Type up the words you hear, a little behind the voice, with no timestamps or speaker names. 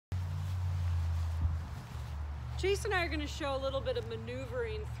Chase and I are going to show a little bit of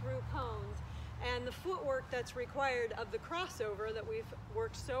maneuvering through cones and the footwork that's required of the crossover that we've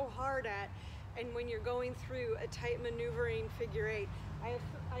worked so hard at, and when you're going through a tight maneuvering figure eight. I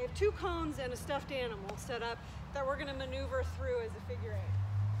have 2 cones and a stuffed animal set up that we're going to maneuver through as a figure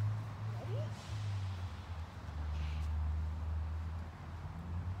eight. Ready?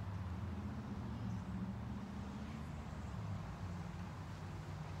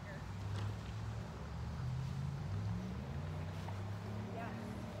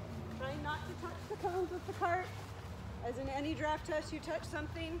 Try not to touch the cones with the cart. As in any draft test, you touch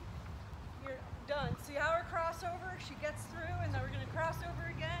something, you're done. See how her crossover? She gets through, and then we're going to cross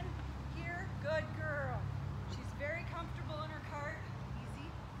over again. Here, good girl. She's very comfortable in her cart.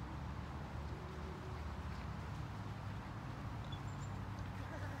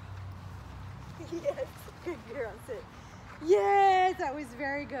 Easy. Yes, good girl. Sit. Yes, that was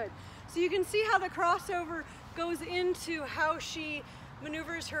very good. So you can see how the crossover goes into how she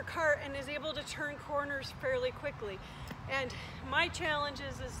maneuvers her cart and is able to turn corners fairly quickly. And my challenge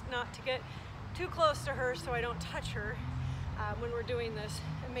is not to get too close to her so I don't touch her when we're doing this,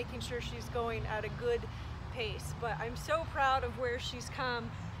 and making sure she's going at a good pace. But I'm so proud of where she's come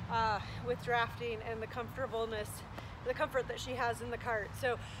with drafting and the comfortableness, the comfort that she has in the cart.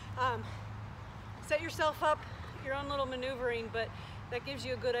 So set yourself up your own little maneuvering, but that gives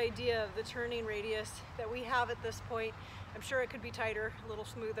you a good idea of the turning radius that we have at this point. I'm sure it could be tighter, a little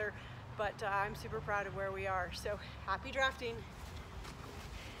smoother, but I'm super proud of where we are. So happy drafting.